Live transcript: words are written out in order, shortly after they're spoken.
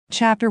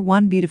Chapter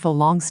 1. Beautiful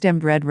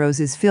long-stemmed red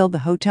roses filled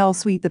the hotel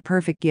suite, the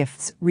perfect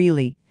gifts,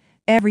 really.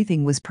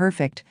 Everything was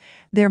perfect.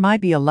 There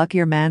might be a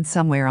luckier man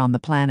somewhere on the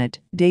planet,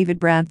 David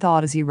Brand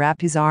thought as he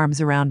wrapped his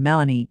arms around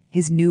Melanie,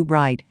 his new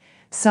bride.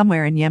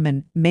 Somewhere in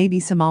Yemen, maybe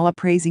some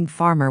Allah-praising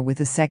farmer with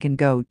a second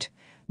goat.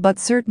 But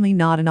certainly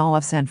not in all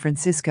of San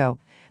Francisco.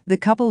 The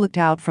couple looked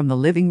out from the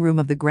living room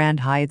of the Grand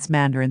Hyatt's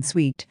Mandarin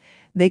suite.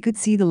 They could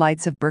see the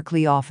lights of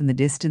Berkeley off in the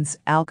distance,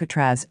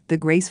 Alcatraz, the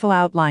graceful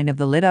outline of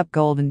the lit-up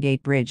Golden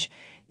Gate Bridge.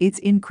 It's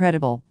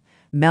incredible.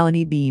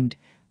 Melanie beamed.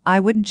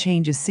 I wouldn't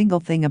change a single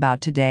thing about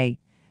today.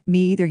 Me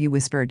either, he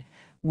whispered.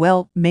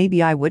 Well,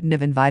 maybe I wouldn't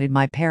have invited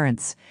my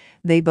parents.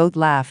 They both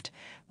laughed.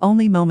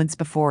 Only moments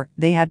before,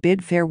 they had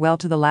bid farewell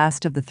to the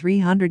last of the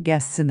 300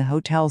 guests in the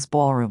hotel's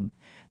ballroom.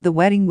 The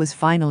wedding was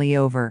finally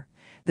over.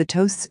 The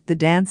toasts, the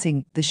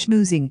dancing, the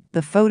schmoozing,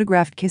 the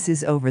photographed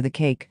kisses over the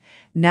cake.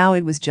 Now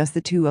it was just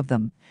the two of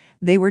them.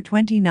 They were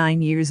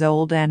 29 years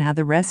old and had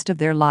the rest of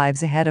their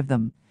lives ahead of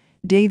them.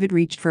 David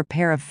reached for a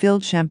pair of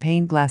filled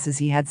champagne glasses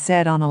he had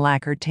set on a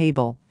lacquered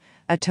table.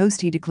 A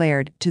toast, he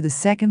declared, to the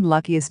second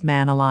luckiest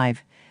man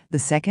alive. The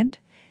second?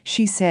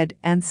 She said,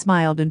 and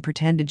smiled in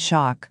pretended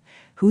shock.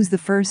 Who's the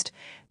first?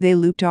 They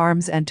looped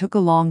arms and took a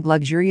long,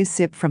 luxurious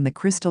sip from the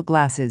crystal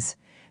glasses.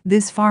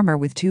 This farmer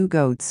with 2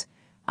 goats.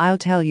 I'll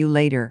tell you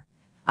later.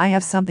 I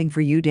have something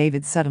for you,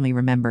 David suddenly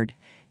remembered.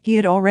 He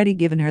had already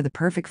given her the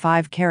perfect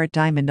 5-carat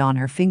diamond on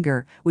her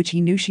finger, which he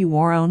knew she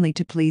wore only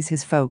to please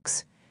his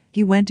folks.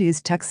 He went to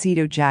his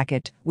tuxedo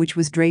jacket, which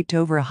was draped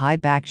over a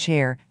high-back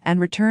chair, and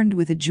returned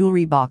with a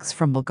jewelry box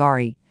from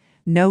Bulgari.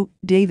 No,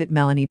 David,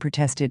 Melanie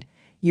protested.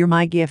 You're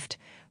my gift.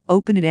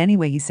 Open it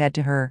anyway, he said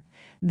to her.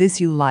 This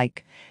you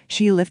like.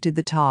 She lifted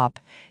the top.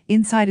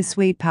 Inside a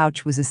suede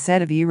pouch was a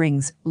set of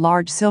earrings,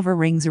 large silver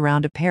rings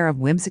around a pair of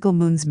whimsical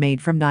moons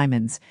made from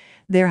diamonds.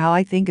 They're how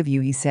I think of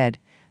you, he said.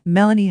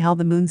 Melanie held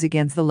the moons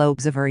against the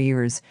lobes of her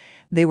ears.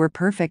 They were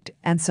perfect,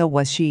 and so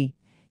was she.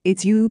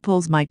 It's you who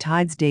pulls my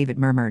tides, David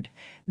murmured.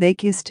 They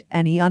kissed,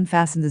 and he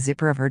unfastened the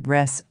zipper of her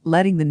dress,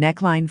 letting the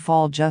neckline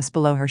fall just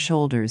below her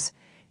shoulders.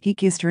 He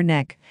kissed her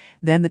neck,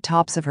 then the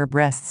tops of her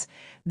breasts.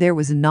 There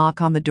was a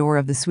knock on the door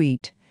of the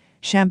suite.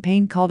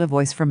 Champagne called, a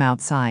voice from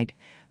outside.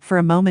 For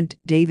a moment,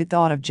 David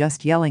thought of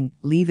just yelling,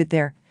 "Leave it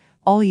there."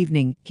 All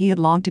evening, he had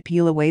longed to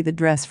peel away the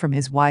dress from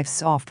his wife's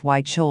soft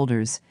white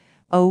shoulders.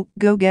 Oh,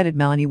 go get it,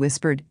 Melanie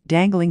whispered,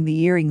 dangling the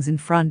earrings in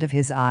front of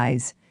his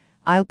eyes.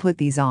 I'll put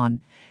these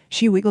on.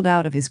 She wiggled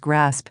out of his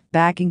grasp,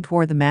 backing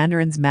toward the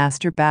Mandarin's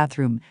master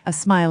bathroom, a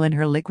smile in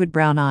her liquid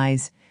brown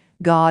eyes.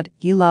 God,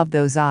 he loved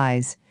those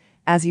eyes.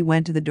 As he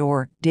went to the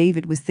door,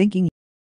 David was thinking